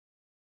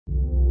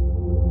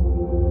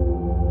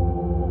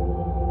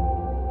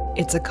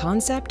It's a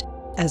concept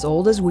as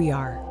old as we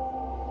are.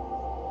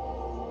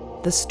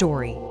 The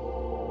story.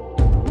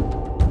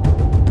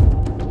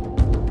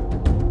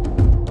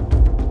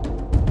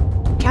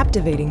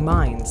 Captivating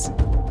minds.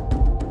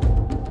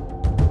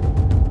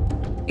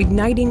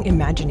 Igniting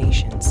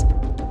imaginations.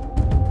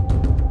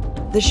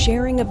 The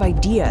sharing of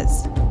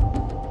ideas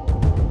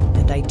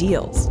and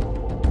ideals.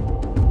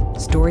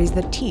 Stories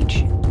that teach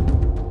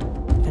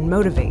and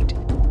motivate.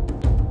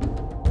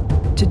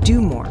 To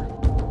do more.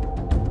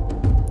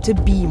 To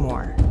be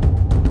more.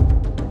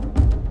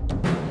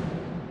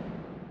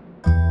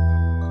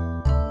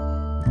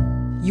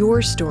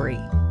 Your story.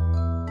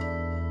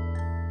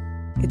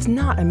 It's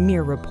not a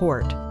mere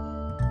report.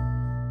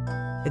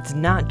 It's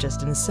not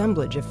just an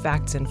assemblage of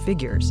facts and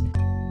figures,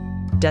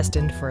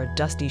 destined for a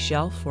dusty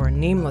shelf or a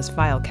nameless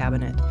file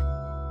cabinet.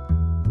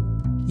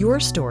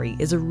 Your story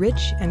is a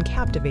rich and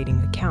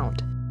captivating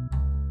account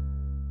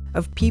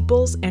of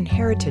peoples and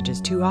heritages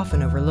too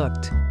often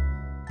overlooked.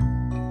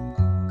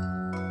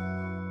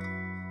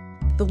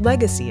 The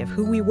legacy of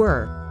who we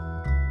were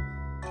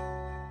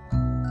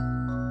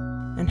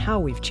and how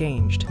we've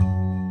changed.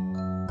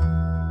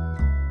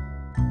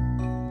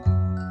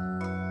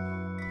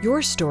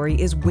 Your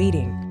story is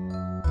waiting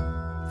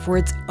for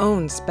its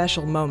own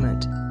special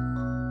moment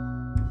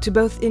to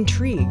both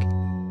intrigue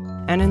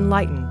and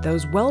enlighten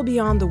those well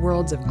beyond the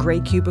worlds of gray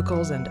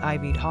cubicles and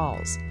ivied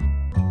halls.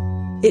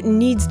 It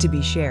needs to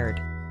be shared.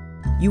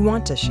 You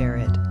want to share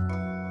it.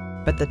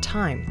 But the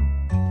time,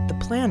 the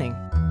planning,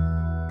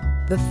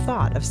 the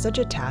thought of such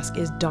a task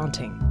is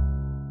daunting.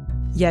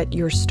 Yet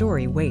your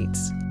story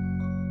waits.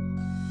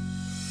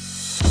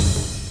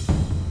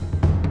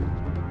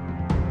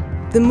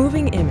 The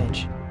moving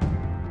image.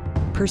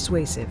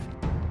 Persuasive,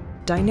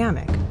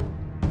 dynamic,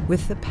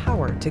 with the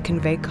power to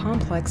convey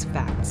complex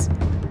facts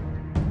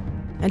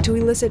and to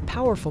elicit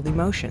powerful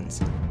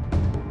emotions,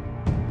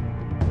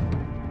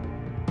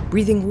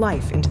 breathing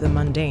life into the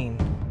mundane,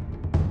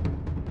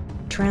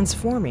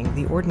 transforming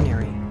the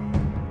ordinary.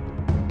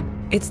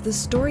 It's the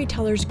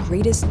storyteller's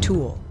greatest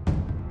tool,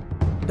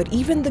 but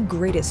even the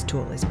greatest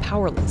tool is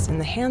powerless in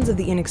the hands of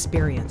the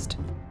inexperienced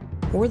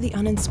or the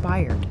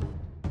uninspired.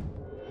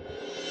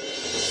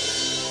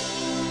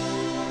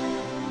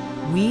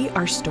 We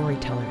are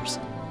storytellers,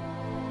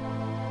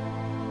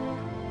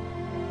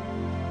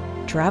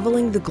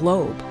 traveling the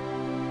globe,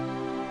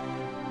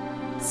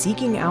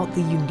 seeking out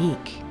the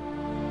unique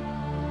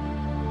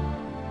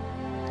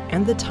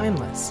and the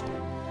timeless,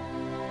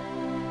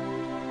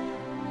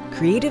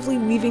 creatively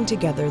weaving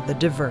together the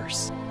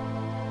diverse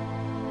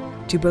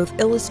to both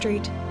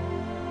illustrate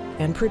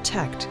and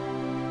protect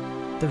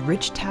the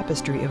rich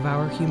tapestry of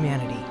our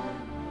humanity.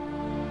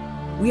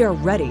 We are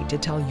ready to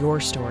tell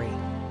your story.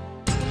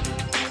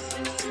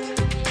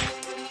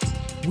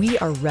 We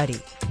are ready,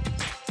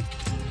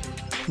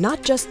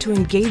 not just to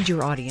engage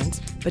your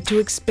audience, but to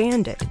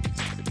expand it,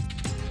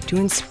 to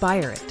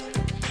inspire it,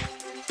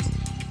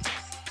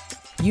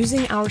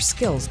 using our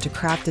skills to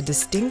craft a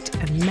distinct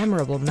and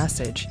memorable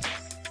message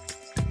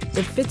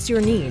that fits your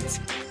needs,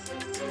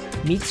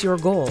 meets your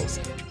goals,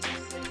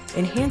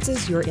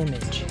 enhances your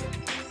image.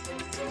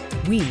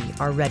 We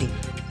are ready.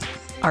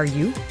 Are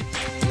you?